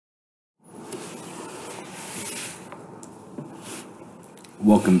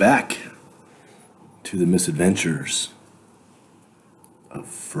Welcome back to the misadventures of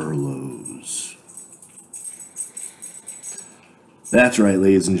furloughs. That's right,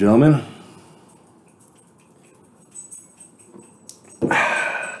 ladies and gentlemen.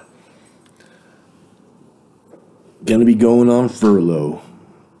 Gonna be going on furlough,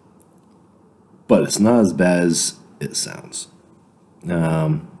 but it's not as bad as it sounds.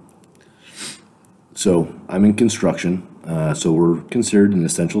 So I'm in construction, so we're considered an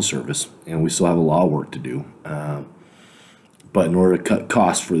essential service, and we still have a lot of work to do. But in order to cut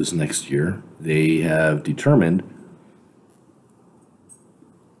costs for this next year, they have determined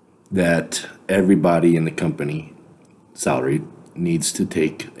that everybody in the company, salaried, needs to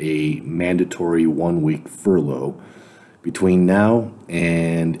take a mandatory 1-week furlough between now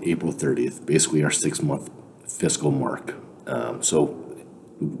and April 30th, basically our 6-month fiscal mark. So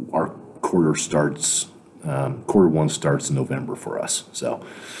our quarter one starts in November for us. So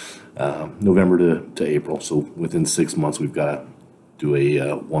November to April. So within 6 months, we've got to do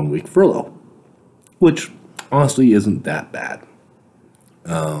a 1-week furlough, which honestly isn't that bad.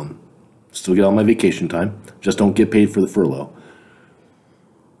 Still get all my vacation time, just don't get paid for the furlough.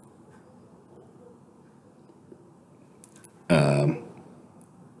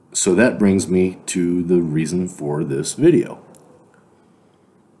 So that brings me to the reason for this video.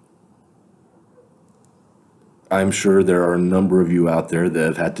 I'm sure there are a number of you out there that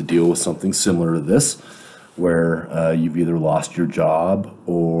have had to deal with something similar to this, where you've either lost your job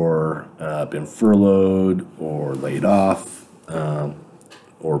or been furloughed or laid off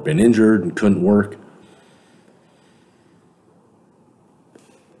or been injured and couldn't work.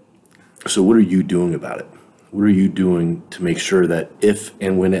 So what are you doing about it? What are you doing to make sure that if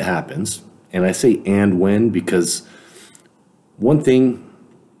and when it happens, and I say and when because one thing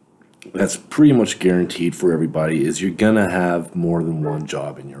that's pretty much guaranteed for everybody is you're gonna have more than one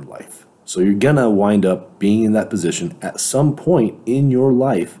job in your life. So you're gonna wind up being in that position at some point in your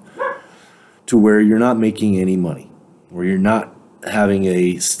life to where you're not making any money, where you're not having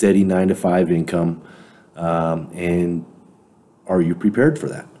a steady 9-to-5 income, and are you prepared for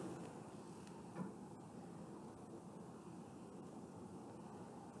that?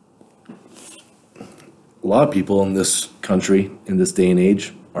 A lot of people in this country, in this day and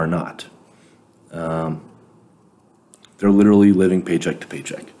age, are not. They're literally living paycheck to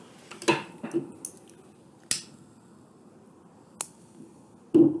paycheck.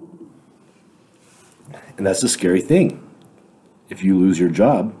 And that's a scary thing. If you lose your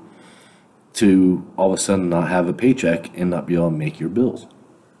job, to all of a sudden not have a paycheck and not be able to make your bills.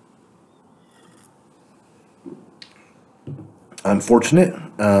 I'm fortunate.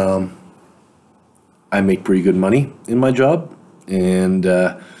 I make pretty good money in my job, and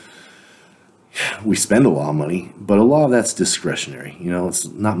we spend a lot of money, but a lot of that's discretionary. You know, it's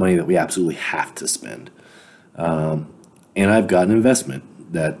not money that we absolutely have to spend. And I've got an investment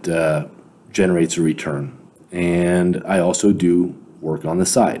that generates a return, and I also do work on the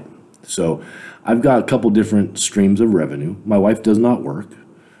side. So I've got a couple different streams of revenue. My wife does not work,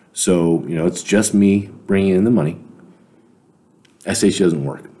 so you know it's just me bringing in the money. I say she doesn't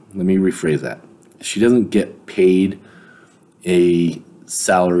work. Let me rephrase that. She doesn't get paid a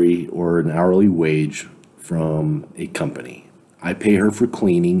salary or an hourly wage from a company. I pay her for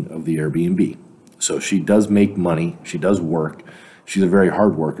cleaning of the Airbnb. So she does make money. She does work. She's a very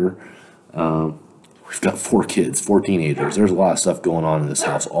hard worker. We've got 4 kids, 4 teenagers. There's a lot of stuff going on in this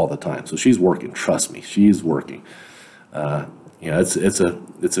house all the time. So she's working. Trust me, she's working. You know, it's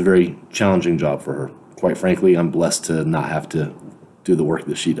a very challenging job for her. Quite frankly, I'm blessed to not have to do the work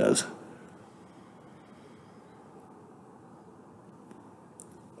that she does.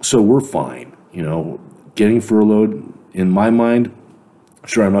 So we're fine, you know, getting furloughed, in my mind,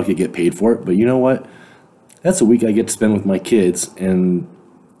 sure, I'm not going to get paid for it, but you know what? That's a week I get to spend with my kids, and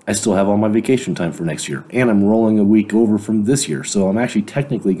I still have all my vacation time for next year. And I'm rolling a week over from this year, so I'm actually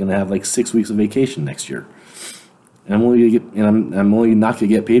technically going to have like 6 weeks of vacation next year. And I'm only not going to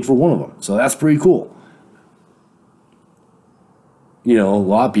get paid for one of them, so that's pretty cool. You know, a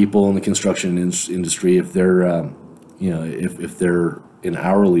lot of people in the construction industry, if they're, you know, if they're an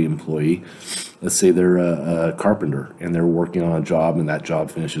hourly employee, let's say they're a carpenter and they're working on a job and that job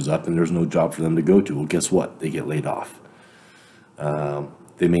finishes up and there's no job for them to go to. Well, guess what? They get laid off.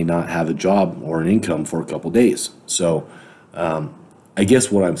 They may not have a job or an income for a couple days. So I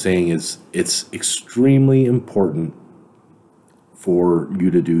guess what I'm saying is it's extremely important for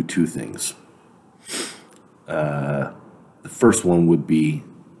you to do 2 things. The first one would be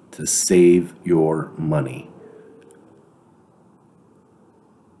to save your money.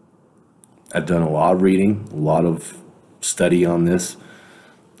 I've done a lot of reading, a lot of study on this.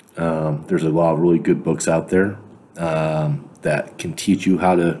 There's a lot of really good books out there that can teach you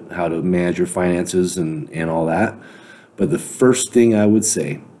how to manage your finances and all that. But the first thing I would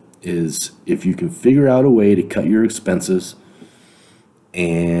say is, if you can figure out a way to cut your expenses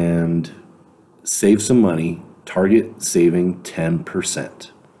and save some money, target saving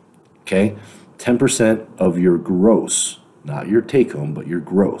 10%. Okay? 10% of your gross, not your take home, but your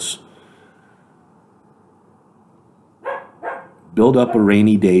gross. Build up a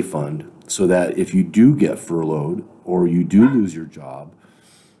rainy day fund so that if you do get furloughed, or you do lose your job,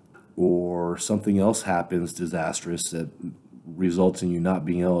 or something else happens disastrous that results in you not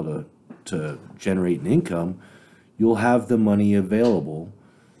being able to generate an income, you'll have the money available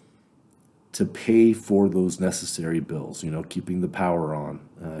to pay for those necessary bills. You know, keeping the power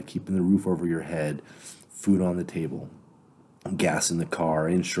on, keeping the roof over your head, food on the table, gas in the car,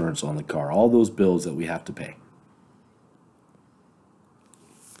 insurance on the car, all those bills that we have to pay.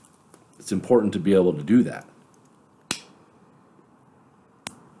 It's important to be able to do that.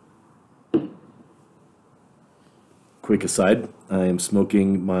 Quick aside, I am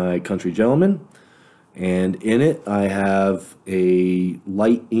smoking my Country Gentleman, and in it I have a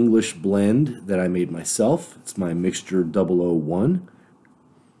light English blend that I made myself. It's my Mixture 001.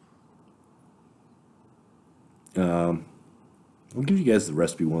 I'll give you guys the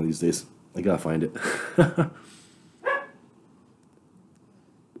recipe one of these days. I gotta find it.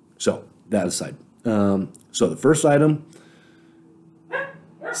 So, that aside. So the first item,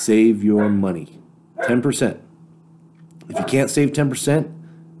 save your money. 10%. If you can't save 10%,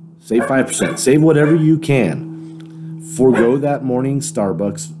 save 5%. Save whatever you can. Forgo that morning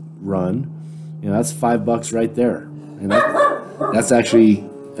Starbucks run. You know, that's $5 right there. And that's actually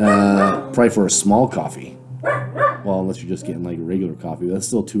probably for a small coffee. Well, unless you're just getting like a regular coffee, that's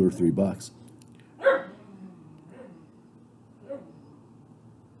still $2 or $3.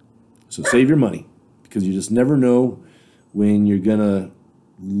 So save your money, because you just never know when you're gonna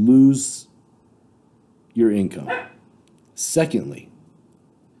lose your income. Secondly,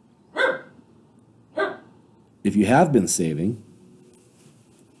 if you have been saving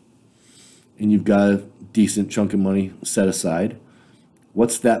and you've got a decent chunk of money set aside,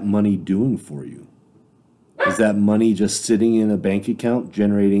 what's that money doing for you? Is that money just sitting in a bank account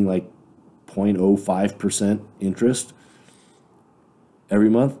generating like 0.05% interest every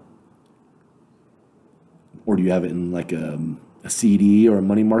month? Or do you have it in like a CD or a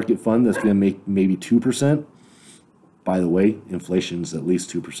money market fund that's going to make maybe 2%? By the way, inflation's at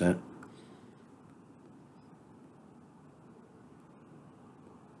least 2%.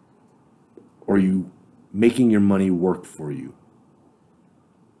 Or are you making your money work for you?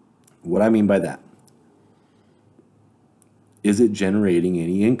 What I mean by that, is it generating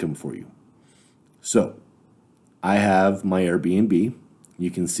any income for you? So, I have my Airbnb.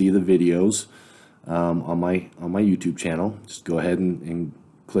 You can see the videos on my YouTube channel. Just go ahead and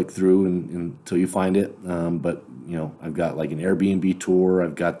click through until you find it. But you know, I've got like an Airbnb tour.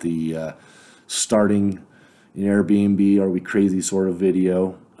 I've got the starting an Airbnb, are we crazy sort of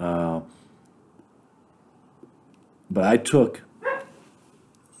video. But I took,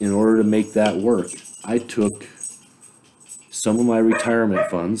 in order to make that work, I took some of my retirement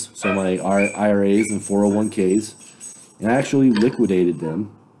funds, some of my IRAs and 401ks, and I actually liquidated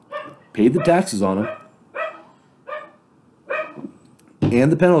them, paid the taxes on them,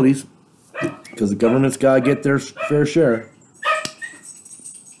 and the penalties, because the government's got to get their fair share.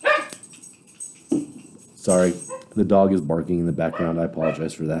 Sorry, the dog is barking in the background. I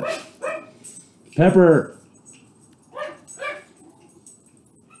apologize for that. Pepper!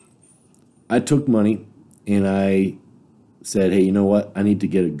 I took money and I said, hey, you know what? I need to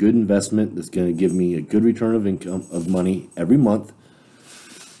get a good investment that's going to give me a good return of income, of money every month,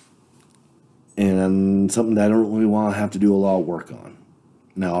 and something that I don't really want to have to do a lot of work on.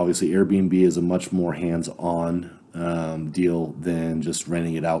 Now, obviously, Airbnb is a much more hands-on deal than just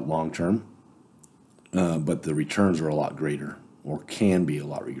renting it out long-term, but the returns are a lot greater, or can be a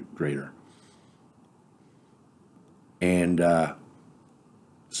lot greater. And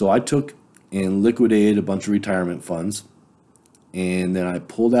so I took and liquidated a bunch of retirement funds, and then I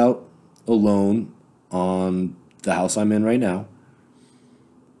pulled out a loan on the house I'm in right now,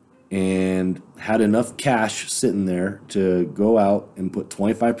 and had enough cash sitting there to go out and put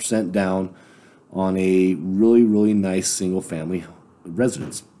 25% down on a really, really nice single family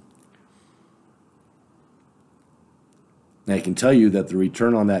residence. And I can tell you that the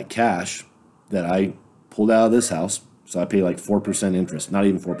return on that cash that I pulled out of this house, so I pay like 4% interest, not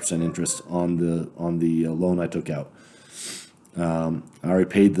even 4% interest on the loan I took out. I already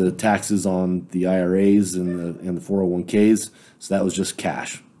paid the taxes on the IRAs and the 401ks, so that was just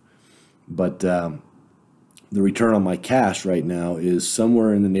cash. But the return on my cash right now is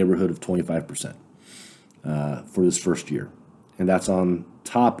somewhere in the neighborhood of 25% for this first year. And that's on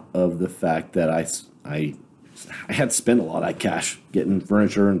top of the fact that I had spent a lot of cash getting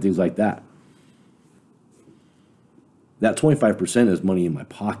furniture and things like that. That 25% is money in my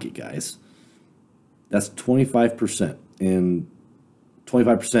pocket, guys. That's 25%. And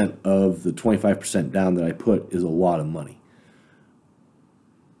 25% of the 25% down that I put is a lot of money.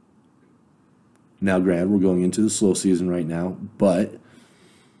 Now, granted, we're going into the slow season right now, but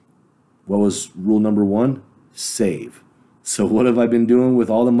what was rule number one? Save. So what have I been doing with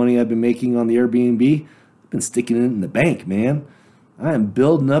all the money I've been making on the Airbnb? I've been sticking it in the bank, man. I am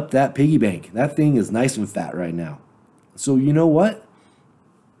building up that piggy bank. That thing is nice and fat right now. So you know what?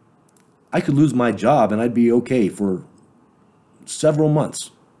 I could lose my job and I'd be okay for several months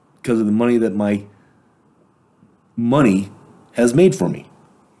because of the money that my money has made for me.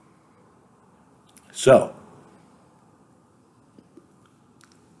 So,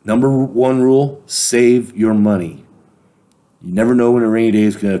 number one rule, save your money. You never know when a rainy day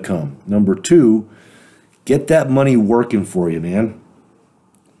is going to come. Number two, get that money working for you, man.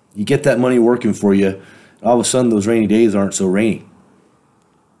 You get that money working for you, all of a sudden those rainy days aren't so rainy.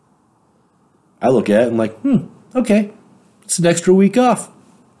 I look at it and I'm like, okay, it's an extra week off.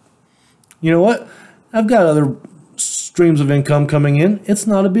 You know what? I've got other streams of income coming in. It's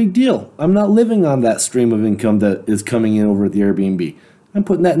not a big deal. I'm not living on that stream of income that is coming in over at the Airbnb. I'm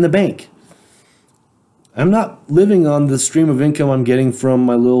putting that in the bank. I'm not living on the stream of income I'm getting from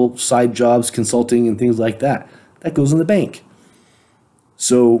my little side jobs, consulting, and things like that. That goes in the bank.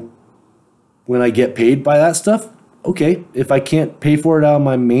 So when I get paid by that stuff, okay, if I can't pay for it out of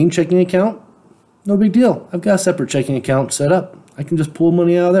my main checking account, no big deal. I've got a separate checking account set up. I can just pull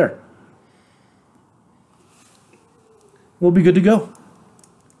money out of there. We'll be good to go.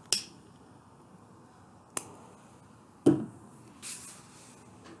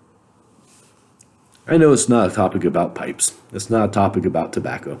 I know it's not a topic about pipes. It's not a topic about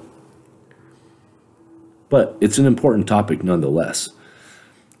tobacco. But it's an important topic nonetheless.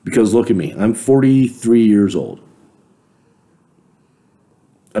 Because look at me. I'm 43 years old.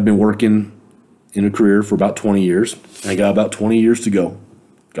 I've been working in a career for about 20 years. I got about 20 years to go,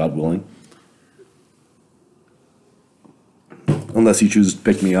 God willing. Unless he chooses to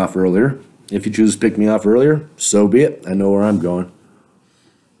pick me off earlier. If he chooses to pick me off earlier, so be it. I know where I'm going.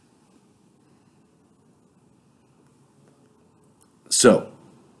 So,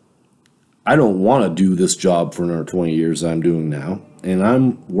 I don't want to do this job for another 20 years I'm doing now. And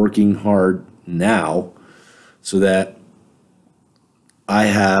I'm working hard now so that I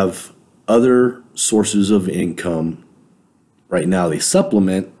have other sources of income. Right now they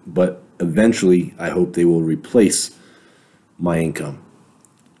supplement, but eventually I hope they will replace my income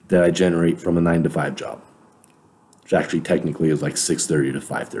that I generate from a 9-to-5 job, which actually technically is like 6:30 to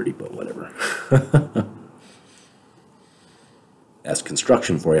 5:30, but whatever. That's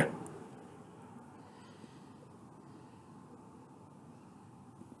construction for you.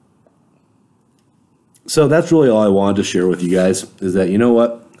 So that's really all I wanted to share with you guys is that, you know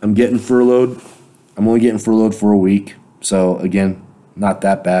what? I'm getting furloughed. I'm only getting furloughed for a week. So again, not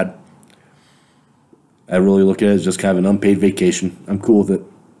that bad. I really look at it as just kind of an unpaid vacation. I'm cool with it.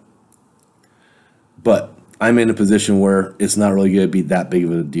 But I'm in a position where it's not really going to be that big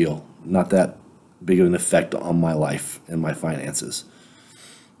of a deal. Not that big of an effect on my life and my finances.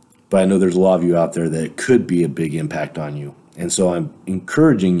 But I know there's a lot of you out there that it could be a big impact on you. And so I'm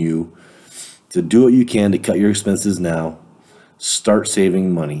encouraging you to do what you can to cut your expenses now. Start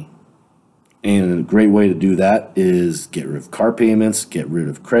saving money. And a great way to do that is get rid of car payments, get rid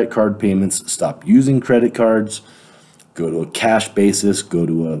of credit card payments, stop using credit cards, go to a cash basis, go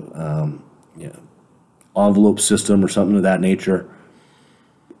to a envelope system or something of that nature.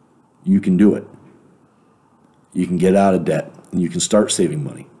 You can do it. You can get out of debt and you can start saving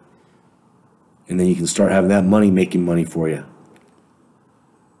money. And then you can start having that money making money for you.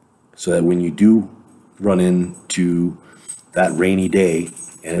 So that when you do run into that rainy day,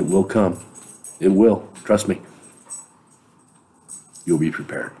 and it will come, it will, trust me, you'll be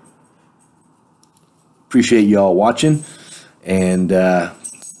prepared. Appreciate you all watching, and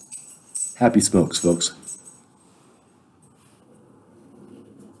happy smokes, folks.